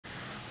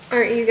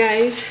Aren't you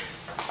guys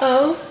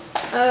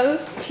OOTDs?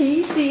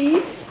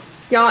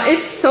 Y'all,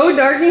 it's so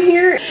dark in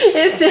here.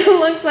 It still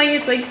looks like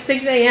it's like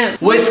 6 a.m.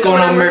 What's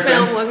going on, Murphy?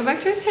 Welcome back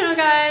to our channel,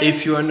 guys.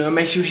 If you are new,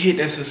 make sure you hit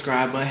that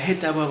subscribe button,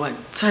 hit that button,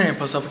 turn on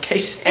post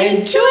notifications,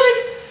 and join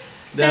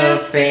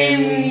the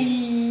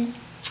family.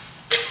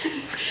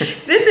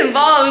 This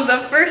involves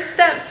a first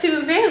step to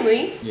a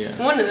family.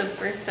 Yeah. One of the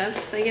first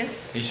steps, I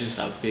guess. It's just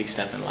a big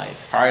step in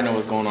life. Probably know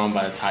what's going on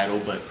by the title,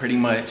 but pretty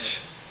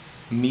much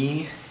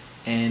me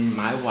and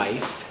my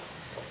wife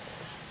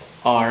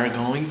are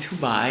going to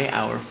buy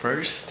our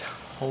first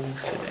home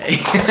today.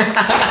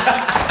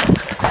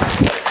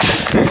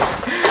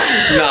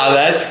 Nah,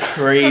 that's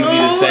crazy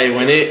to say.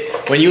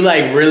 When you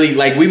like really,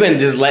 like, we've been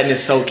just letting it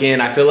soak in.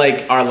 I feel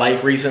like our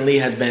life recently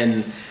has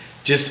been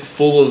just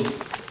full of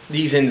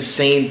these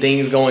insane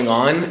things going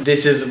on.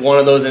 This is one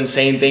of those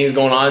insane things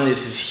going on.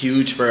 This is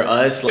huge for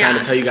us. Yeah. Kind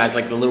of tell you guys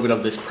like a little bit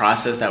of this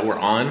process that we're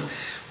on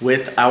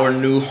with our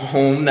new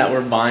home that we're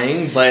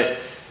buying. But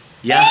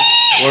yeah,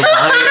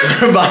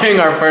 we're buying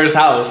our first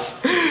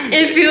house.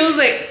 It feels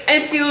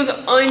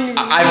unreal.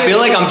 I feel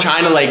like I'm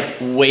trying to like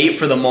wait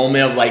for the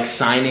moment of like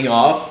signing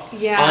off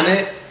on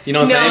it. You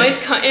know what I'm saying?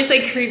 No, it's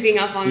like creeping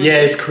up on me. Yeah,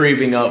 it's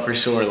creeping up for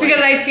sure. Like,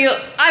 because I feel,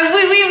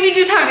 we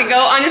just have to go,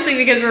 honestly,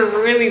 because we're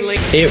really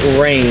late. it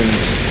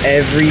rains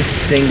every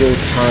single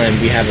time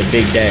we have a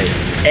big day.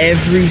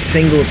 Every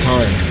single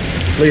time.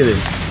 Look at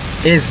this.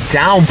 It's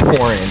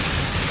downpouring.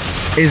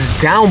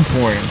 It's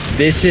downpouring.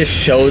 This just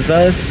shows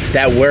us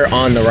that we're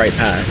on the right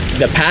path.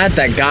 The path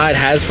that God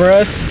has for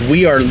us,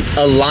 we are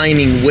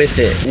aligning with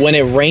it. When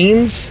it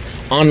rains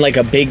on like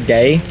a big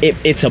day,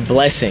 it's a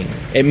blessing.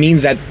 It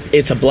means that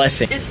it's a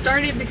blessing. It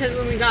started because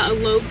when we got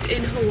eloped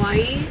in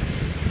Hawaii,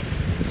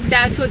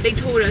 that's what they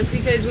told us.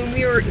 Because when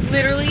we were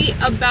literally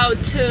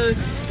about to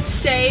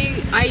say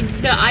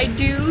the I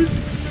do's,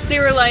 they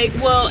were like,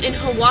 well, in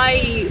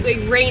Hawaii,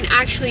 like, rain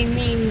actually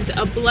means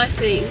a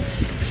blessing.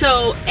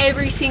 So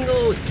every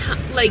single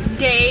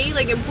day,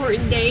 like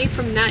important day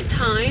from that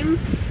time,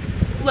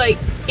 like,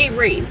 it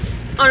rains.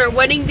 On our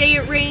wedding day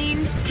it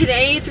rained.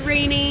 Today it's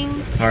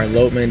raining. Our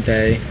elopement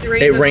day.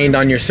 It rained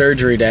on your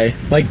surgery day.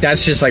 Like,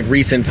 that's just like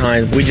recent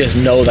times. We just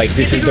know like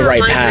this is the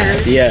right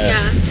path.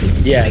 Yeah,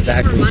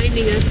 exactly.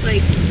 Reminding us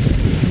like,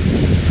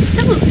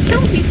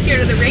 don't be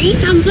scared of the rain.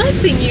 I'm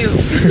blessing you.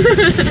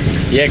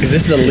 Yeah, because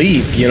this is a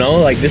leap, you know?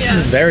 Like, this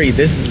is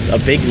a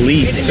big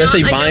leap.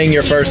 Especially buying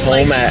your first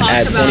home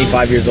at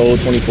 25 years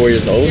old, 24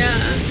 years old. Yeah.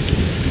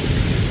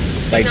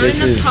 Like,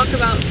 this is... people talk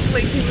about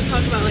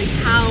like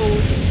how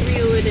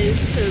real it is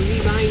to be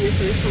buying your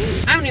first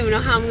home. I don't even know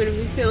how I'm going to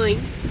be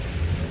feeling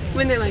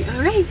when they're like,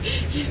 all right,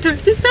 you start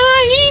to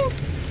sign.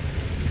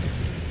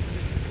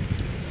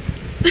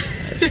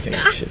 This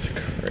thing's just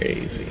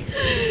crazy.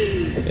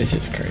 It's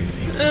just crazy.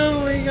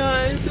 Oh my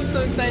gosh, I'm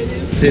so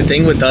excited. The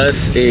thing with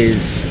us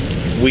is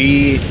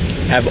we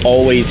have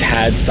always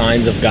had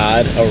signs of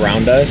God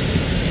around us,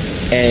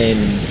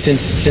 and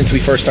since we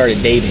first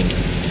started dating,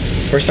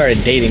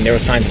 there were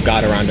signs of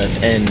God around us.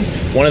 And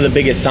one of the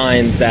biggest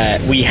signs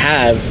that we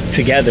have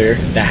together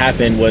that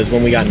happened was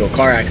when we got into a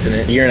car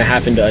accident. A year and a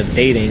half into us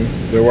dating,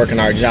 we were working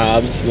our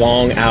jobs,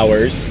 long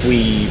hours.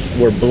 We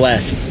were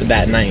blessed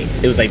that night.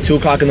 It was like 2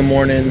 o'clock in the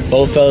morning,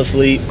 both fell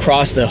asleep,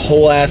 crossed the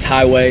whole ass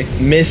highway,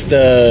 missed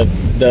the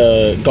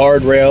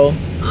guardrail,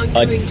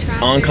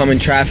 oncoming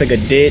traffic, a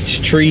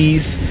ditch,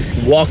 trees,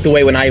 walked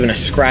away with not even a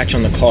scratch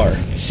on the car.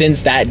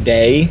 Since that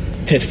day,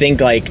 to think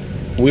like,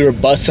 we were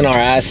busting our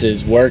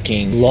asses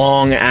working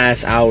long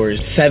ass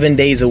hours, 7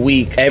 days a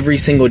week. Every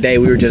single day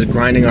we were just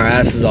grinding our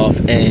asses off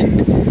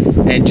and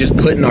just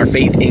putting our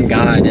faith in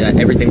God that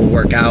everything will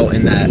work out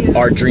and that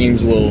our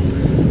dreams will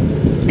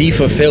be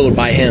fulfilled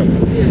by Him.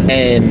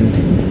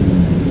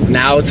 And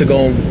now to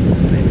go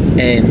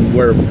and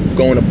we're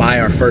going to buy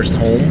our first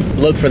home,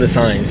 look for the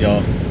signs,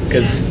 y'all,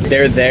 because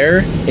they're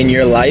there in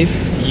your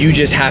life. You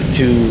just have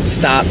to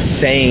stop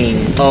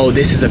saying, oh,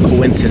 this is a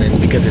coincidence,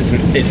 because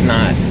it's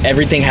not.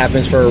 Everything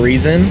happens for a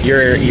reason.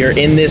 You're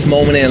in this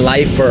moment in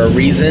life for a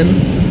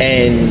reason,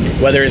 and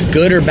whether it's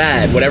good or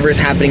bad, whatever is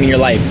happening in your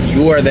life,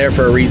 you are there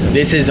for a reason.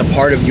 This is a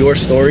part of your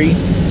story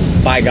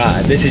by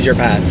God. This is your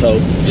path. So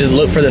just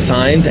look for the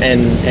signs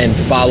and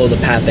follow the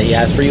path that He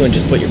has for you, and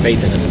just put your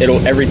faith in Him.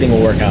 Everything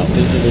will work out.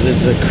 This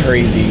is a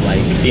crazy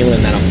like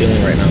feeling that I'm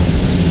feeling right now.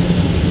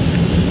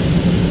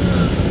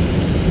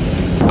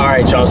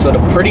 Alright, y'all, so to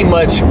pretty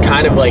much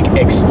kind of like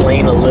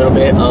explain a little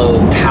bit of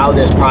how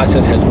this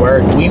process has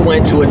worked, we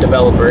went to a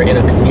developer in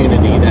a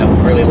community that we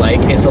really like.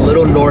 It's a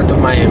little north of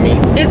Miami.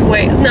 No, let's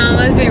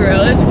be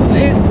real.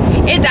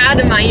 It's out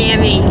of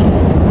Miami.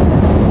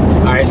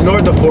 Alright, it's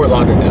north of Fort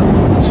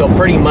Lauderdale. So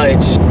pretty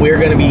much we're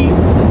gonna be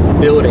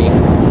building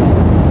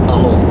a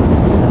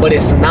home. But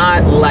it's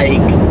not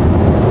like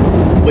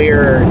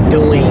we're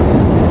doing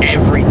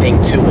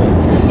everything to it.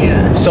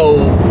 Yeah.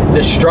 So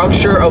the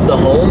structure of the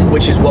home,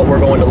 which is what we're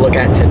going to look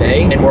at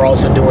today, and we're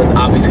also doing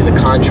obviously the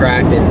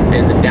contract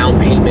and the down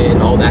payment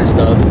and all that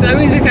stuff. So that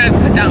means you gotta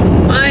put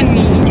down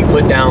money. You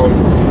put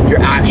down your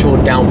actual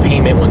down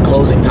payment when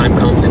closing time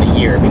comes in a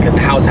year, because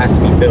the house has to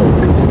be built,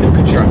 because it's new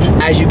construction.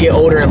 construction. As you get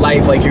older in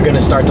life, like, you're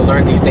gonna start to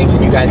learn these things,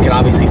 and you guys can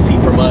obviously see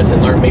from us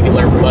and maybe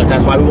learn from us.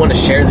 That's why we want to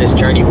share this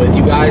journey with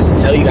you guys and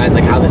tell you guys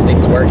like how this thing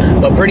is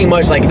working. But pretty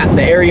much like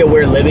the area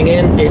we're living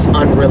in is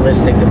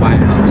unrealistic to buy a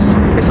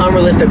house. It's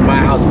unrealistic to buy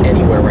a house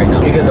anywhere right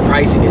now because the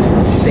pricing is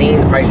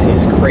insane. The pricing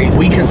is crazy.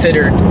 We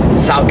considered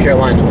South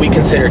Carolina, we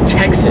considered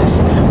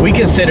Texas, we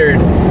considered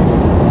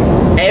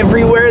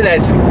everywhere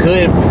that's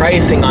good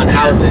pricing on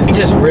houses. We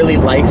just really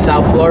like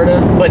South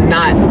Florida, but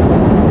not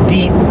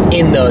deep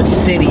in the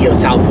city of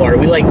South Florida.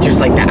 We like just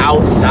like the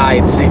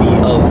outside city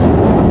of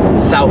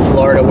South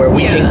Florida where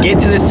we can get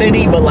to the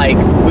city, but like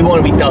we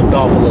want to be ducked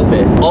off a little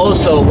bit.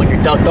 Also, when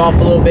you're ducked off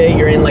a little bit,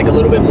 you're in like a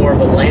little bit more of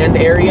a land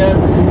area.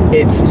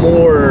 It's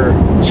more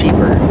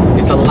cheaper.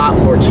 It's a lot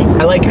more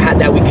cheaper. I like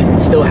that we can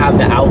still have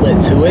the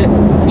outlet to it.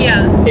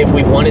 Yeah. If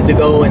we wanted to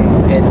go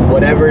and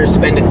whatever,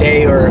 spend a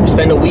day or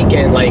spend a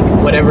weekend, like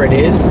whatever it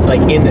is,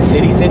 like in the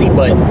city,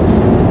 but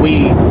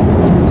we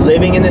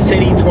living in the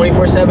city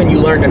 24/7, you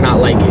learn to not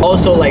like it.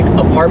 Also, like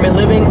apartment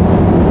living,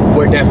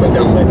 we're definitely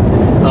done with.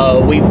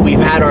 We've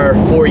had our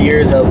 4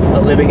 years of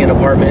living in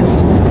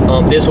apartments.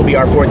 This will be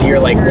our 4th year.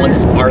 Like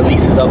once our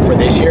lease is up for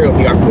this year, it'll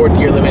be our 4th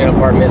year living in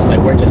apartments. Like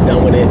we're just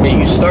done with it. And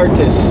you start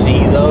to see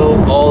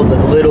though all the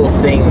little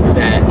things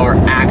that are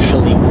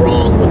actually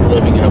wrong with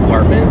living in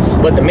apartments.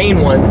 But the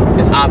main one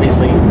is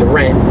obviously the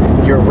rent.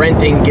 You're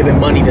renting, giving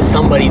money to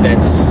somebody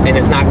and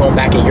it's not going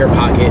back in your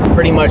pocket.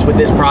 Pretty much with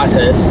this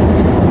process,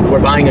 we're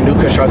buying a new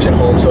construction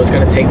home, so it's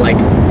gonna take like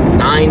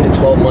 9 to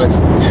 12 months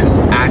to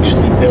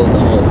actually build the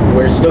home.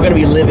 We're still gonna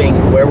be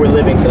living where we're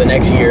living for the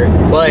next year,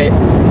 but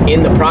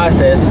in the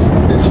process,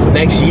 this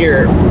next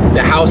year,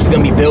 the house is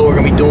gonna be built. We're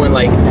gonna be doing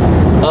like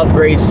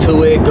upgrades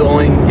to it,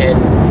 going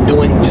and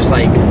doing just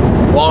like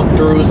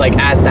walkthroughs like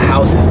as the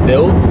house is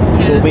built.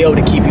 So we'll be able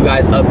to keep you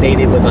guys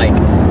updated with like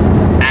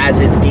as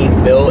it's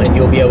being built, and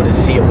you'll be able to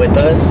see it with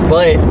us.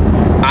 But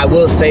I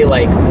will say,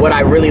 like, what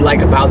I really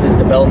like about this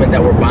development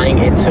that we're buying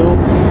into,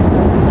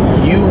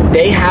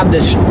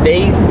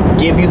 they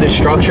give you the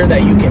structure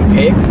that you can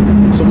pick.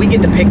 So we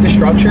get to pick the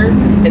structure,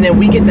 and then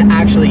we get to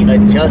actually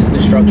adjust the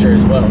structure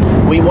as well.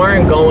 We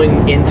weren't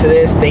going into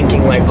this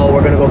thinking like, oh,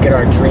 we're gonna go get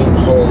our dream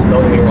home.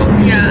 Don't get me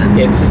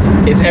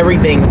wrong. It's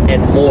everything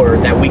and more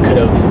that we could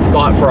have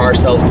thought for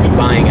ourselves to be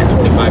buying at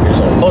 25 years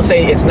old. I'll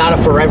say it's not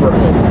a forever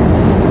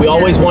home. We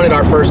always wanted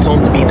our first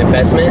home to be an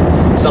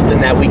investment,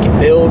 something that we can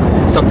build,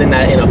 something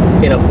that in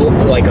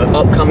a like an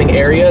upcoming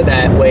area,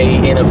 that way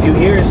in a few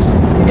years,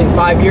 in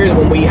 5 years,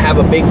 when we have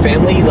a big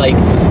family, like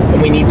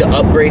when we need to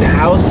upgrade a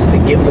house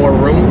and get more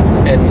room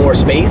and more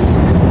space,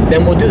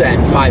 then we'll do that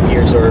in 5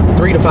 years or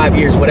 3 to 5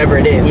 years, whatever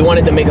it is. We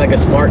wanted to make like a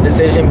smart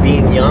decision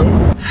being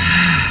young.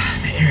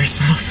 The air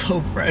smells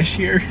so fresh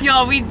here.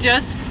 Y'all, we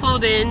just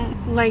pulled in,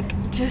 like,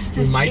 just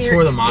this. We might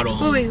tour the model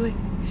home. Wait.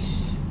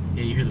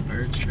 Yeah, you hear the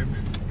birds chirping?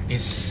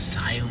 It's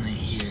silent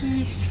here.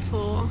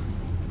 Peaceful.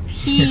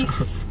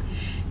 Peace.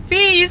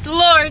 Peace,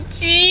 Lord.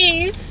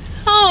 Jeez.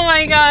 Oh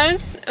my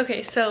gosh.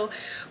 Okay, so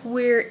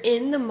we're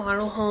in the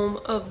model home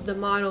of the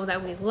model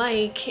that we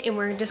like, and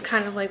we're just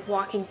kind of like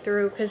walking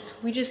through because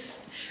we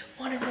just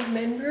want to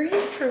remember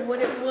it for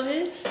what it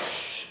was.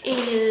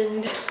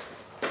 And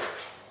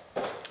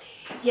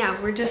yeah,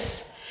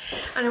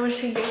 I don't want to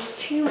show you guys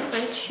too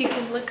much. You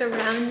can look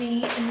around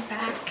me in the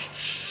back.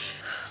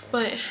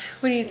 But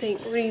what do you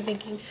think? What are you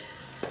thinking?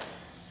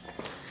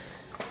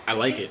 I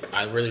like it.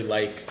 I really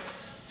like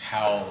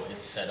how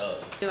it's set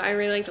up. I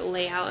really like the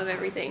layout of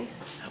everything.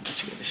 How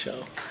much you gonna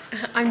show?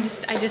 I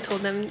just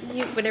told them,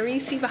 whatever you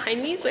see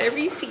behind me is whatever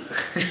you see.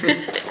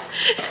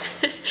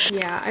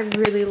 Yeah, I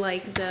really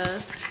like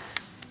the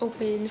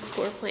open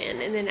floor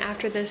plan. And then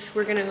after this,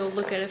 we're gonna go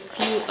look at a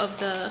few of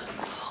the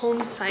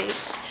home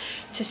sites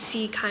to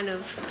see kind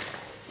of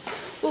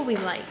what we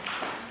like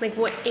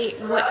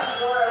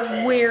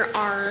where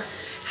our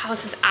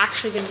house is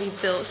actually going to be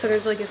built. So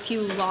there's like a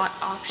few lot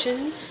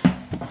options.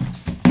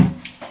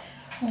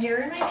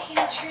 You're in my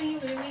pantry.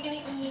 What are we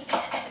gonna eat?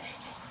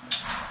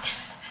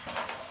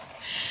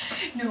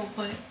 No,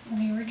 but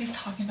we were just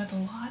talking about the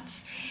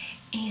lots,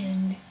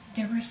 and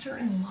there were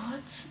certain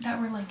lots that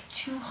were like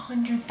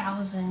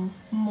 200,000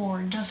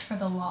 more just for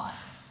the lot.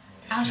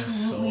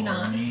 Absolutely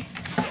not. Homey.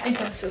 It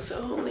does feel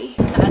so homey.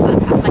 So that's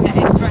like an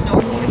extra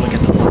door. Look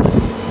at the lot.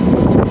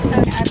 So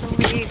I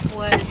believe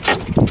was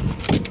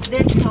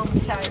this home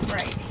site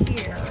right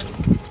here.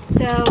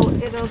 So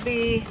it'll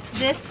be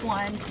this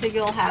one, so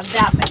you'll have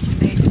that much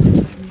space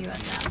between you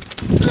and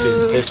them. See,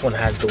 this one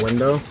has the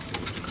window.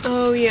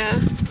 Oh yeah.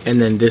 And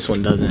then this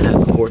one doesn't. It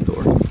has the 4th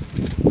door.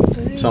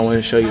 So I want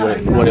to show you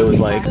what it was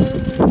like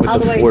with all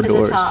the the way 4 to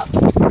doors. the top.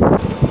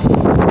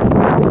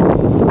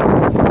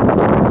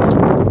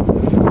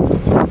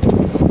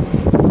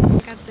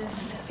 Got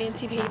this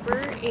fancy paper,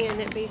 and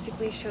it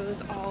basically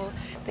shows all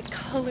the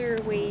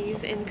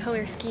colorways and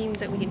color schemes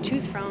that we can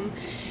choose from.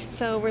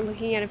 So we're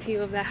looking at a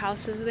few of the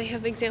houses that they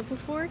have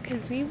examples for,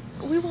 because we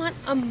want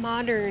a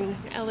modern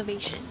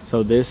elevation.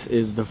 So this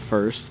is the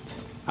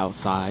first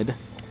outside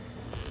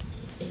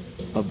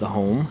of the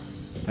home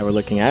that we're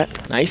looking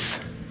at. Nice.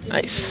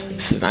 Nice.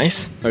 This is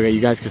nice. Okay, you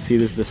guys can see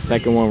this is the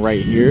second one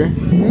right here.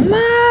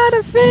 Not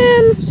a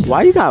fan.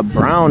 Why you got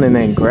brown and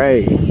then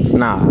gray?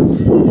 Nah.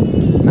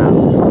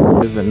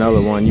 This is another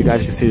one. You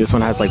guys can see this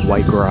one has like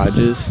white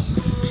garages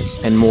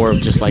and more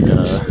of just like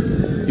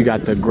a, you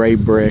got the gray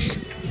brick,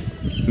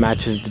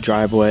 matches the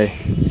driveway,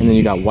 and then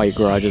you got white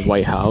garages,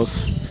 white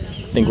house.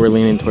 I think we're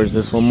leaning towards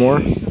this one more,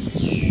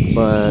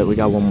 but we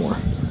got one more.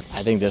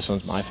 I think this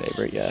one's my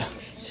favorite, yeah.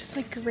 It's just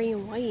like gray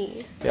and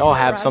white. They all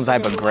have some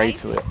type of gray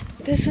to it.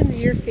 This one's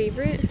your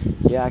favorite?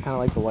 Yeah, I kind of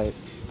like the white.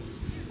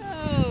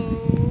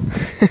 Oh.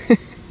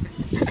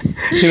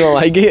 You don't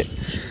like it?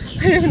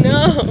 I don't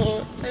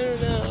know.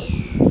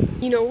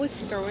 You know what's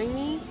throwing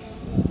me?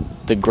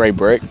 The gray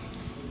brick?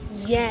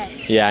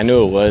 Yes. Yeah, I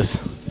knew it was.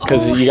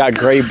 Because you got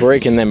gray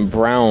brick and then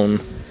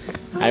brown.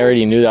 I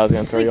already knew that was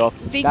going to throw you off.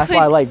 That's why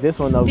I like this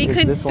one though. They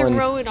could this one,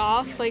 throw it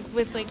off like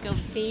with like a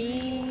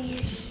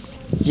beige.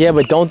 yeah,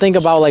 but don't think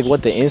about like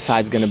what the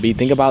inside's going to be.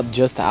 Think about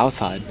just the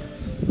outside.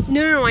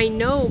 No, I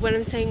know, but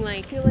I'm saying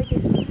like.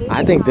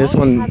 I think this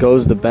one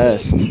goes the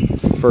best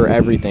for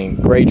everything.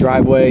 Gray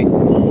driveway.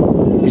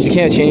 Because you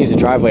can't change the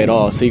driveway at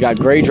all. So you got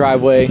gray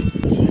driveway.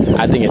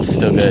 I think it's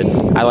still good.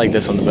 I like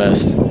this one the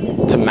best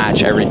to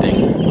match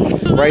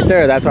everything. Right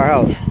there, that's our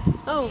house.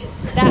 Oh,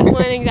 that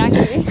one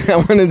exactly.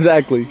 That one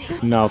exactly.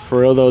 No,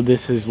 for real though,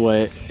 this is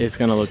what it's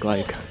gonna look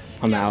like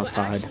on the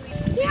outside.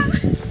 Yeah.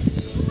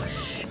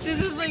 This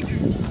is like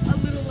a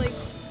little like,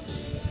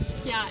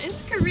 yeah,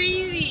 it's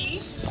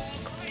crazy.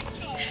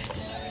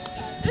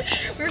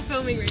 We're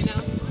filming right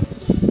now.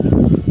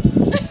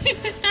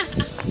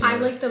 I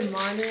like the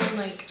modern,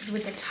 like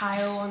with the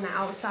tile on the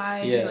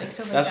outside. Yeah, and, like,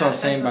 stuff like that's that. what I'm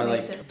saying by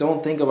makes like, it.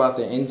 don't think about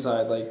the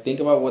inside. Like, think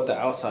about what the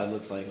outside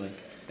looks like. Like,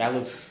 that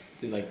looks,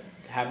 like,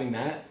 having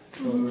that, it's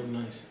going really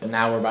nice. But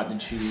now we're about to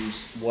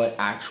choose what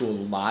actual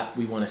lot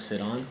we want to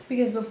sit on.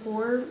 Because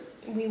before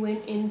we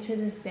went into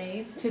this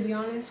day, to be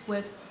honest,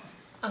 with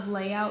a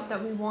layout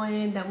that we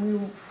wanted, that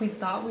we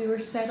thought we were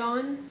set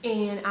on,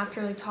 and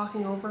after like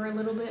talking over a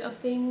little bit of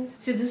things,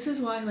 so this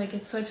is why like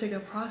it's such like a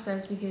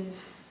process,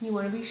 because you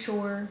want to be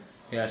sure.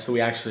 Yeah, so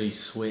we actually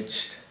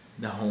switched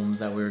the homes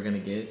that we were gonna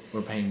get.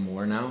 We're paying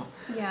more now.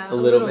 Yeah, a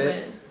little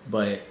bit.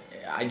 But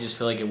I just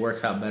feel like it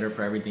works out better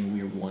for everything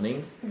we were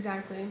wanting.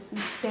 Exactly.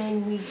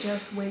 Then we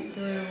just went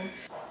through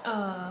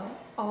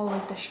all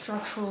like the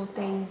structural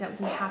things that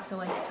we have to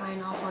like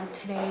sign off on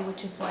today,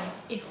 which is like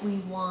if we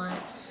want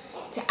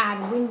to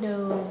add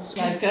windows.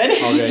 That's good.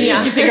 Okay.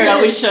 Yeah. You figured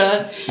out which.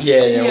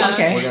 Yeah.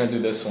 Okay. We're gonna do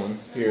this one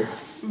here.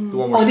 The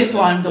one Oh, this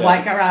one, the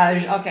white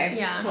garage. Okay.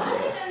 Yeah.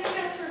 Cool.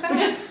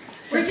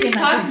 We're just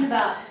talking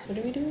about. What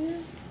are we doing now?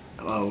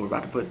 Oh, we're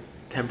about to put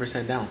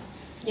 10% down.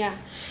 Yeah,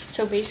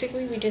 so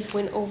basically we just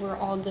went over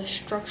all the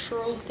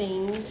structural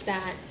things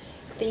that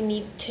they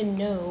need to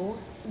know.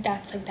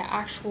 That's like the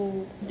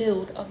actual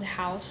build of the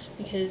house,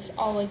 because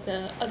all like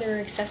the other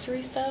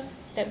accessory stuff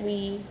that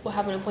we will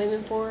have an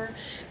appointment for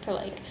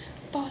like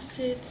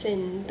faucets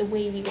and the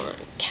way we want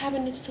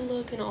cabinets to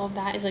look and all of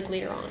that is like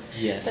later on.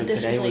 Yeah, so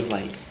today was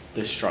like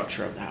the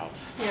structure of the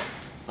house. Yeah.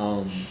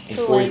 In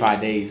So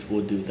 45 days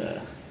we'll do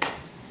the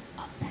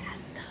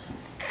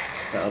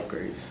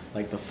upgrades,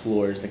 like the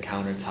floors, the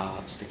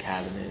countertops, the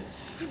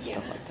cabinets,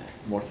 stuff like that.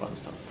 More fun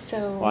stuff.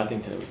 So Well, I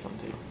think today was fun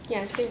too.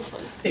 yeah, today was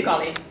fun. They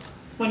call it.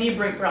 When you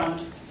break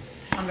ground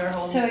on their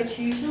home. So it's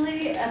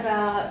usually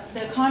about,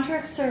 the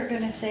contracts are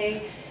gonna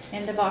say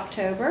end of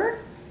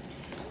October,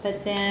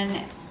 but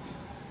then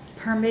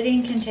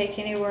permitting can take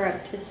anywhere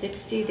up to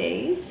 60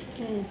 days.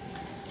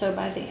 So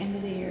by the end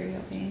of the year,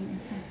 you'll be in your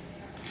home.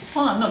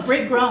 Hold on, no,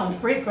 break ground.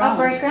 Break ground,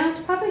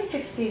 probably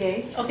 60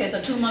 days. Okay,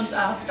 so 2 months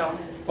after.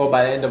 Oh,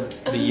 by the end of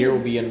the year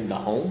we'll be in the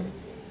home?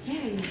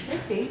 Yeah, you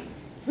should be.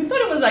 We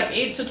thought it was like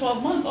 8 to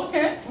 12 months.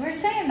 Okay. We're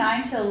saying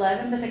 9 to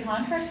 11, but the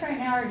contracts right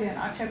now are doing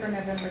October,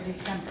 November,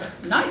 December.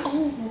 Nice.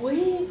 Oh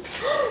wait.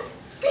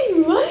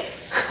 Wait, what?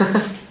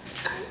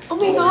 Oh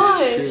my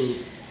gosh.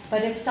 Shoot.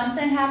 But if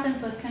something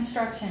happens with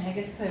construction, it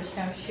gets pushed,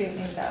 don't shoot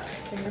me though.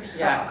 Fingers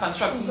Yeah,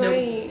 crossed. Right.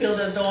 the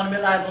builders don't want to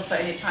be liable for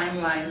any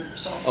timeline.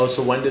 So. Oh,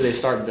 so when do they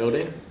start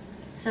building?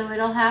 So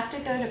it'll have to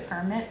go to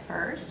permit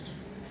first.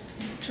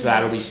 So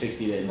that'll be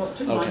 60 days. About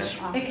 2 Okay. months.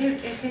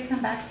 It could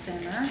come back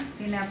sooner.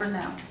 You never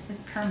know.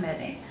 It's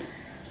permitting.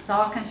 It's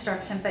all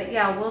construction, but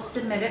yeah, we'll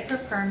submit it for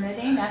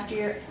permitting after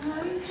your.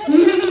 Oh,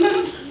 you guys are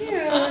so cute.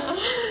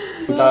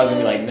 We thought it was gonna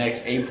be like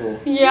next April.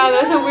 Yeah,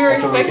 that's what we were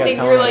That's what we kept expecting. We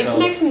telling were like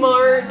ourselves. next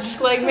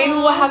March, like maybe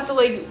we'll have to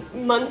like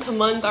month to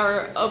month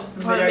our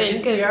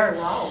apartment. This year, 'Cause-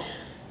 wow.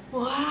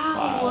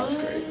 Wow, that's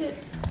what?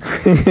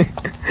 crazy.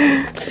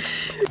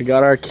 We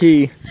got our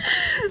key.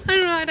 I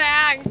don't know how to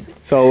act.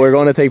 So we're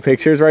going to take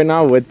pictures right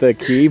now with the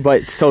key,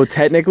 but so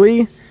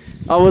technically,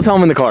 oh, we'll tell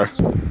them in the car.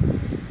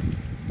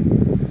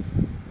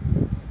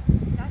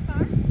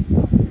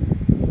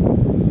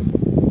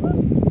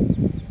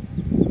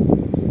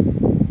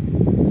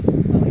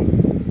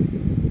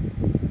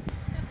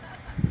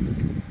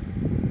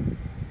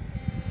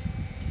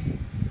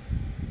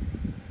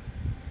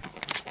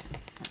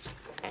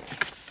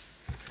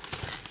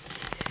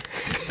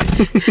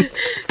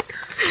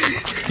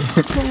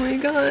 Oh my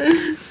god.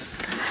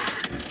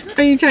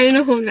 Are you trying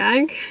to hold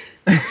back?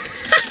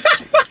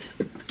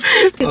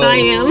 Because I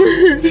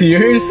am.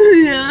 Tears?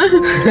 Yeah.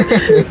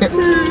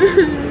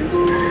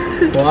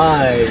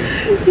 Why?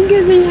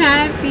 Because I'm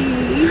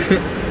happy.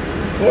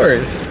 Of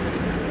course.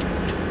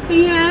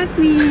 I'm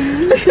happy.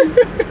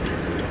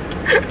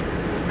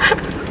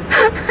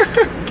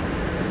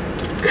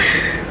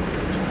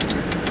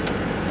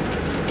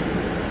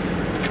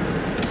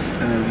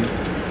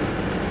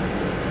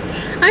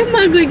 I'm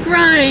ugly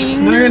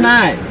crying. No, you're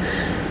not.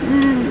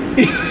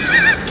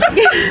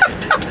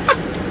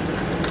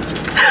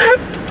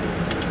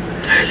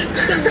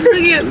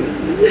 Look at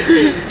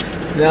me.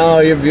 No,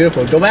 you're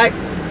beautiful. Go back.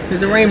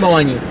 There's a rainbow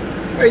on you.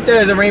 Right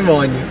there's a rainbow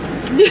on you. I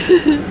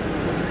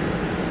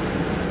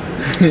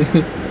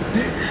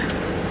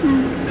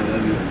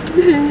love you.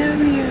 I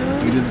love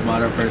you. We just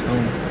bought our first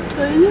home.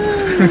 I know.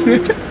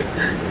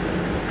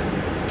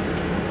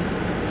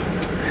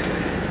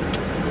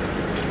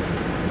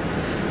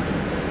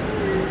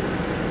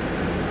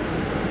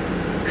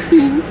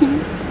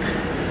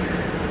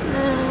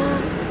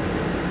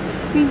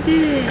 We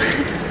did it.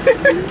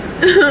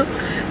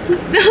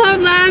 Stop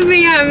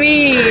laughing at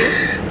me.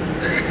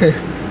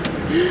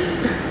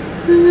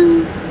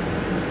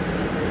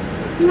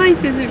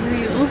 Life isn't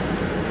real.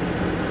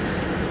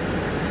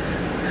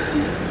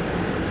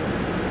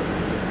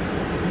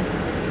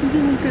 It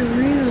doesn't feel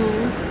real.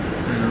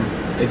 I know.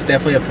 It's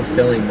definitely a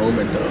fulfilling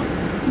moment though.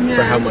 Yeah.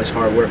 For how much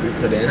hard work we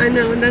put in. I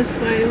know, that's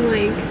why I'm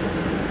like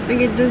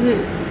it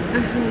doesn't,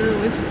 I don't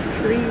know, it's just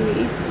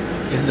crazy.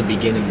 It's the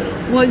beginning though.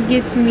 What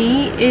gets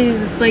me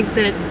is like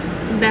the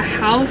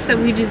house that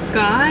we just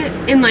got,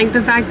 and like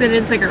the fact that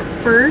it's like our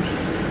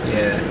first.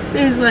 Yeah.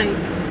 Is like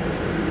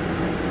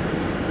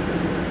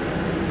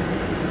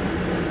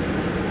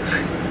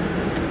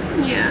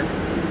yeah.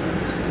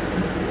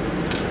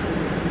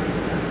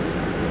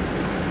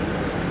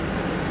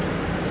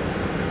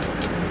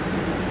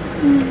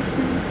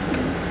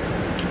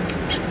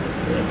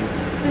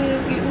 I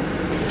love you.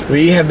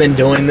 We have been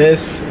doing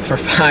this for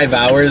 5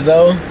 hours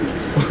though.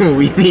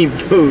 We need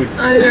food.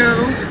 I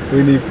know.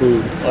 We need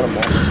food. What a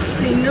moment.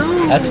 I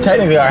know. That's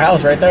technically our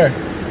house right there.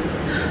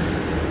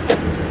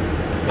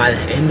 By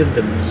the end of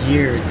the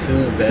year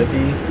too,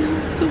 baby. No,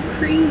 it's so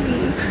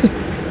crazy.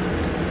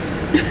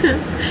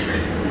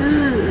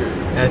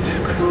 That's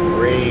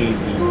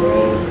crazy,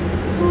 bro.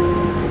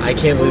 I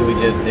can't believe we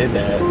just did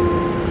that.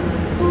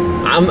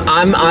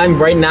 I'm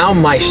right now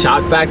my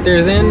shock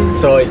factor's in,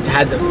 so it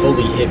hasn't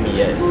fully hit me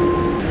yet.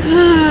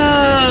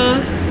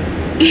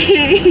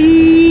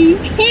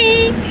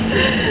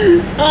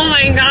 Oh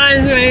my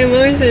god, my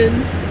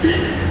emotion.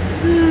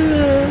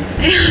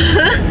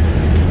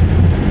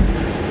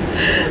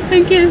 I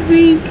can't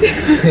speak.